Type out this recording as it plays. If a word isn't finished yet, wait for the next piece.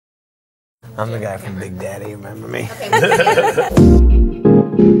I'm the guy from Big Daddy, remember me?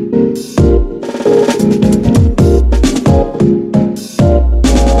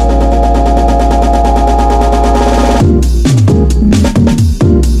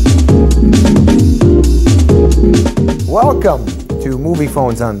 Welcome to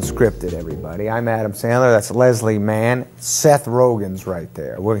Moviefone's Unscripted, everybody. I'm Adam Sandler, that's Leslie Mann. Seth Rogen's right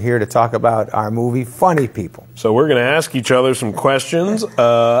there. We're here to talk about our movie, Funny People. So we're going to ask each other some questions,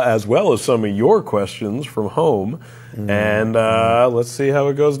 as well as some of your questions from home. And let's see how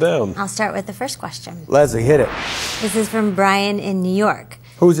it goes down. I'll start with the first question. Leslie, hit it. This is from Brian in New York.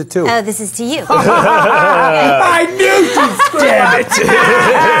 Who's it to? Oh, this is to you. I knew you, damn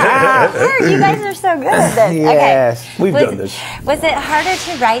it! You guys are so good at this. Yes, okay. We've done this. Was it harder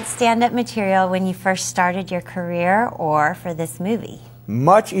to write stand-up material when you first started your career or for this movie?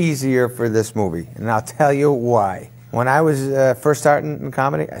 Much easier for this movie, and I'll tell you why. When I was first starting in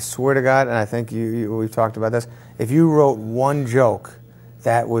comedy, I swear to God, and I think we've talked about this, if you wrote one joke,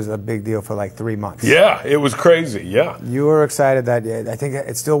 that was a big deal for like 3 months. Yeah, it was crazy, yeah. You were excited that, I think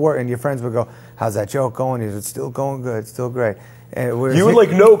it's still working. Your friends would go, how's that joke going? It's still going good, it's still great. And you would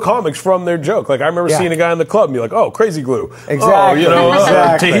like know comics from their joke. Like I remember seeing a guy in the club and be like, "Oh, Crazy Glue." Exactly. Oh, you know,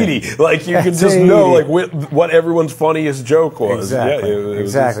 Exactly. Tahiti. Like you could just know like what everyone's funniest joke was. Exactly. Yeah, it was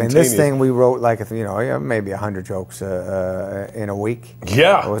exactly. And this instantaneous. thing we wrote like maybe 100 jokes in a week.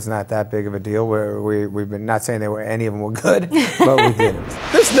 Yeah, it was not that big of a deal. We've been not saying any of them were good, but we didn't.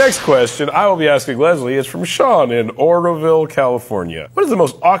 This next question I will be asking Leslie is from Sean in Oroville, California. What is the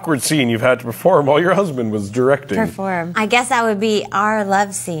most awkward scene you've had to perform while your husband was directing? I guess that would be our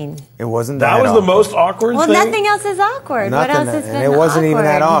love scene. It wasn't that that was awkward. The most awkward Well, thing? nothing else is awkward. Nothing, what else has been and it wasn't even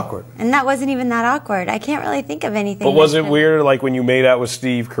that awkward. And that wasn't even that awkward. I can't really think of anything. But was it weird, like when you made out with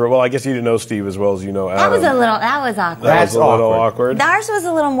Steve? Well, I guess you didn't know Steve as well as you know Adam. That was awkward. That was a little awkward. Ours was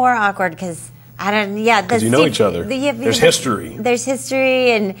a little more awkward because because you know each other. There's history. There's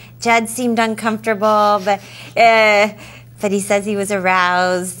history, and Judd seemed uncomfortable, but he says he was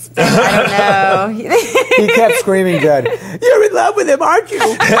aroused. But I don't know. He kept screaming, Judd, "You're in love with him, aren't you?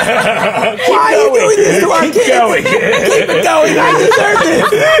 Why are you doing this to our kids? Keep it going. I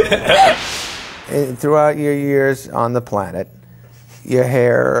deserve this." Throughout your years on the planet, your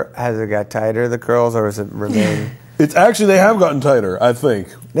hair, has it got tighter, the curls, or has it remained? It's actually, they have gotten tighter, I think.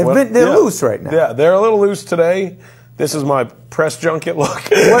 They're loose right now. Yeah, they're a little loose today. This is my press junket look.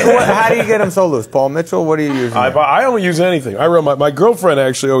 How do you get them so loose? Paul Mitchell, what are you using? I don't use anything. My girlfriend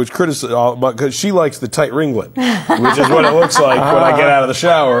actually always criticizes, because she likes the tight ringlet, which is what it looks like when I get out of the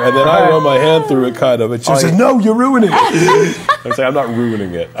shower, and then I run my hand through it kind of, and she says, "No, you're ruining it." I say, "I'm not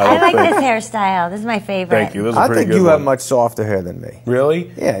ruining it." I like this hairstyle. This is my favorite. Thank you. This is I a pretty think good you one. have much softer hair than me. Really?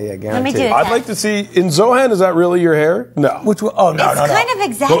 Yeah, guaranteed. Let me do it. I'd like to see, in Zohan, is that really your hair? No. Which one? Oh, no. It's kind of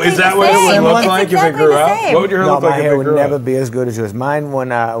exactly Well, is that the what same. it would look It's like exactly if it grew the out? same. What would your hair look my like if hair it would grew never out? be as good as yours. Mine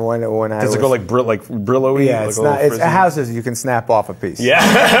when I Does it go like Brillo-y? Yeah, like it's a little not. It's frizzy? a houses you can snap off a piece.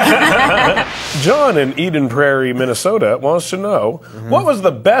 Yeah. John in Eden Prairie, Minnesota wants to know, what was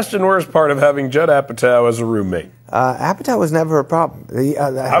the best and worst part of having Judd Apatow as a roommate? Apatow was never a problem.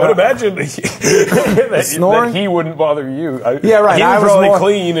 I would imagine that he wouldn't bother you. Yeah, right. He was really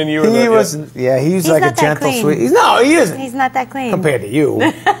clean, and you were he's like a gentle, sweet. No, he isn't. He's not that clean compared to you.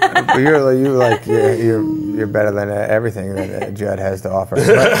 You're better than everything that Judd has to offer.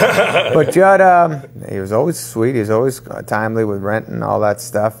 But Judd, he was always sweet. He was always timely with rent and all that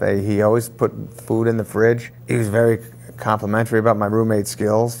stuff. He always put food in the fridge. He was very complimentary about my roommate's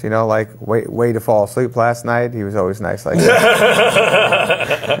skills, like way to fall asleep last night. He was always nice like that.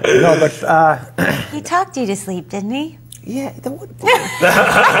 He talked you to sleep, didn't he? Yeah, he probably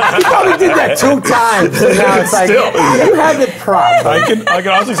did that 2 times. And now it's like, you have it problem. I can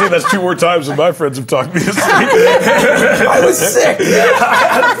honestly say that's 2 more times than my friends have talked me to sleep. I was sick. I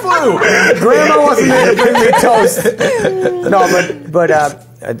had the flu. Grandma wasn't there to bring me toast. No, but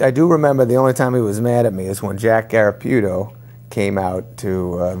I do remember the only time he was mad at me is when Jack Garaputo came out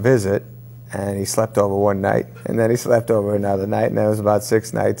to visit, and he slept over one night, and then he slept over another night, and that was about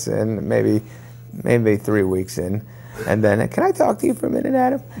 6 nights in, maybe 3 weeks in. And then, can I talk to you for a minute,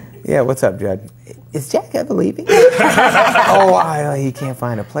 Adam? Yeah, what's up, Judd? Is Jack ever leaving? He can't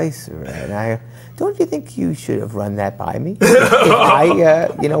find a place. Right? Don't you think you should have run that by me? If I,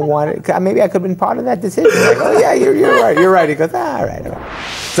 wanted, maybe I could have been part of that decision. Like, oh yeah, you're right. You're right. He goes, all right.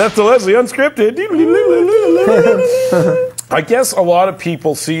 Seth to Leslie, Unscripted. I guess a lot of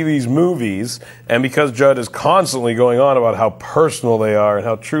people see these movies, and because Judd is constantly going on about how personal they are and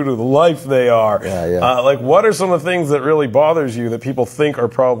how true to the life they are, what are some of the things that really bothers you that people think are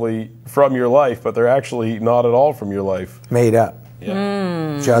probably from your life, but they're actually not at all from your life? Made up.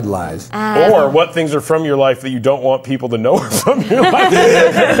 Judd lies. Or what things are from your life that you don't want people to know are from your life.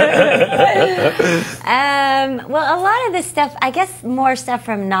 Well, a lot of the stuff, I guess more stuff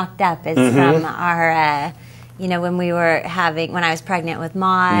from Knocked Up is from our, when when I was pregnant with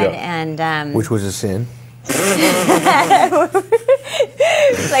Maud and... Which was a sin.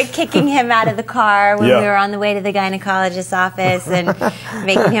 Like kicking him out of the car when we were on the way to the gynecologist's office and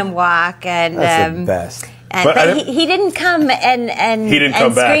making him walk. And that's the best. But he didn't come and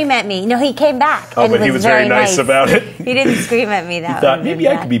scream at me. No, he came back. Oh, but he was very nice about it. He didn't scream at me though. He thought maybe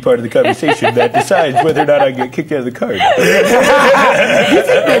I could be part of the conversation that decides whether or not I get kicked out of the car.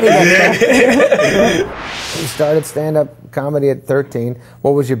 You started stand-up comedy at 13.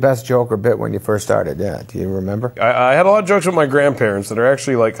 What was your best joke or bit when you first started? Yeah, do you remember? I had a lot of jokes with my grandparents that are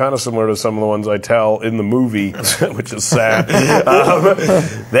actually like kind of similar to some of the ones I tell in the movie, which is sad.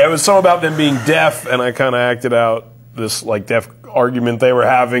 There was some about them being deaf, and I kind of acted out this like deaf argument they were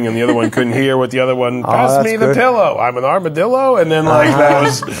having, and the other one couldn't hear what the other one. Pass me the pillow. I'm an armadillo, and then like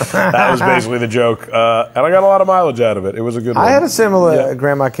that was basically the joke, and I got a lot of mileage out of it. It was a good one. I had a similar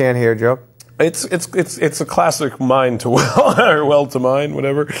Grandma Can't Hear joke. It's a classic mind to well or well to mind,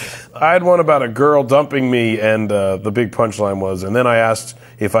 whatever. I had one about a girl dumping me, and the big punchline was, and then I asked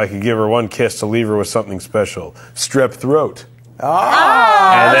if I could give her one kiss to leave her with something special, strep throat. Oh,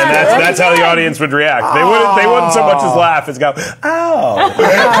 and then that's how the audience would react. They wouldn't so much as laugh as go, oh,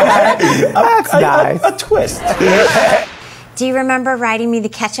 that's nice. A twist. Do you remember writing me the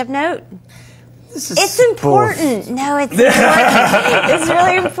ketchup note? It's important. No, it's important. It's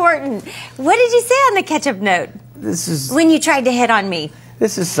really important. What did you say on the ketchup note? When you tried to hit on me.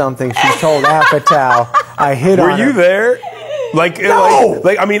 This is something she told Apatow. I hit on her. Were you there? No!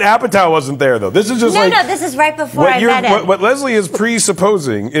 I mean, Apatow wasn't there, though. This is just no, this is right before I met him. What Leslie is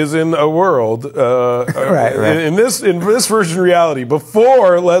presupposing is in a world, in this version of reality,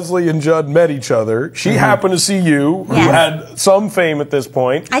 before Leslie and Judd met each other, she happened to see you, who had some fame at this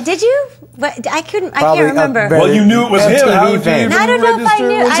point. Did you? But I can't remember. Well, you knew it was him. How did you even I don't know if I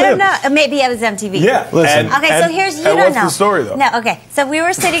knew. I don't know. Maybe it was MTV. Yeah. Listen. So here's, you don't know. What's the story, though? No, okay. So we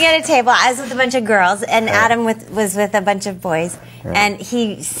were sitting at a table. I was with a bunch of girls, and Adam was with a bunch of boys. And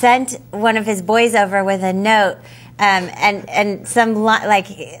he sent one of his boys over with a note and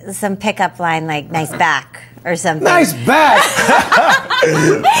some pickup line like "nice back" or something. Nice back.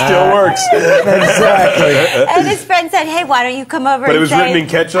 Still works. Exactly. And his friend said, "Hey, why don't you come over?" But it was written in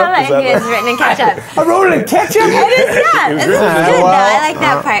ketchup. It was written in ketchup. I wrote it in ketchup. It is not. It's good. well, I like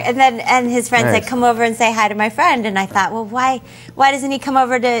that part. And his friend said, "Come over and say hi to my friend." And I thought, well, why doesn't he come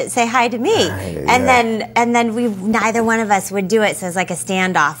over to say hi to me? And then neither one of us would do it. So it was like a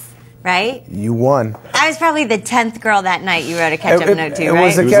standoff. Right? You won. I was probably the 10th girl that night you wrote a ketchup note to, right? It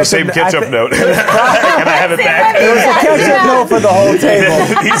was the same ketchup note. And I have it back. It was a ketchup note for the whole table.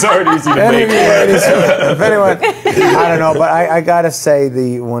 These aren't easy to make. If anyone, I don't know, but I gotta say,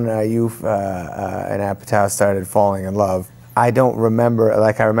 when you and Apatow started falling in love, I don't remember,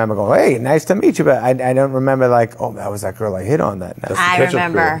 I remember going, hey, nice to meet you, but I don't remember, oh, that was that girl I hit on that night. I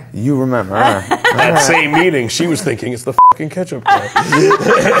remember. Girl. You remember, huh? That same meeting, she was thinking it's the fucking ketchup guy.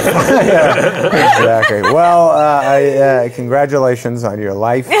 Exactly. Well, congratulations on your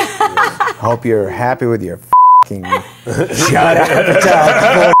life. Hope you're happy with your fucking shut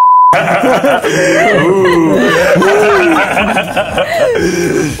Apatow.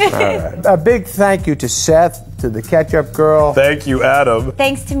 Right. A big thank you to Seth, to the Ketchup Girl. Thank you, Adam.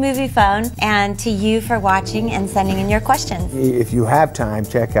 Thanks to Moviefone, and to you for watching and sending in your questions. If you have time,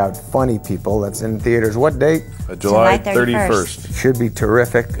 check out Funny People. That's in theaters. What date? July 31st. Should be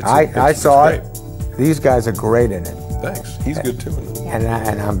terrific. I saw it. These guys are great in it. Thanks. He's good too. And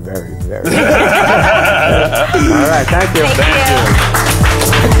I'm very, very good. All right, thank you. Thank you.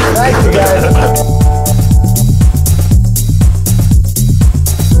 Thank you, guys.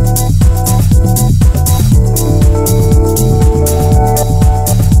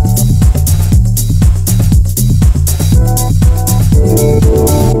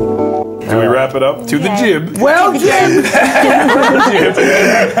 Do we wrap it up? To the jib. Well, Jib.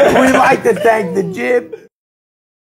 We like to thank the Jib.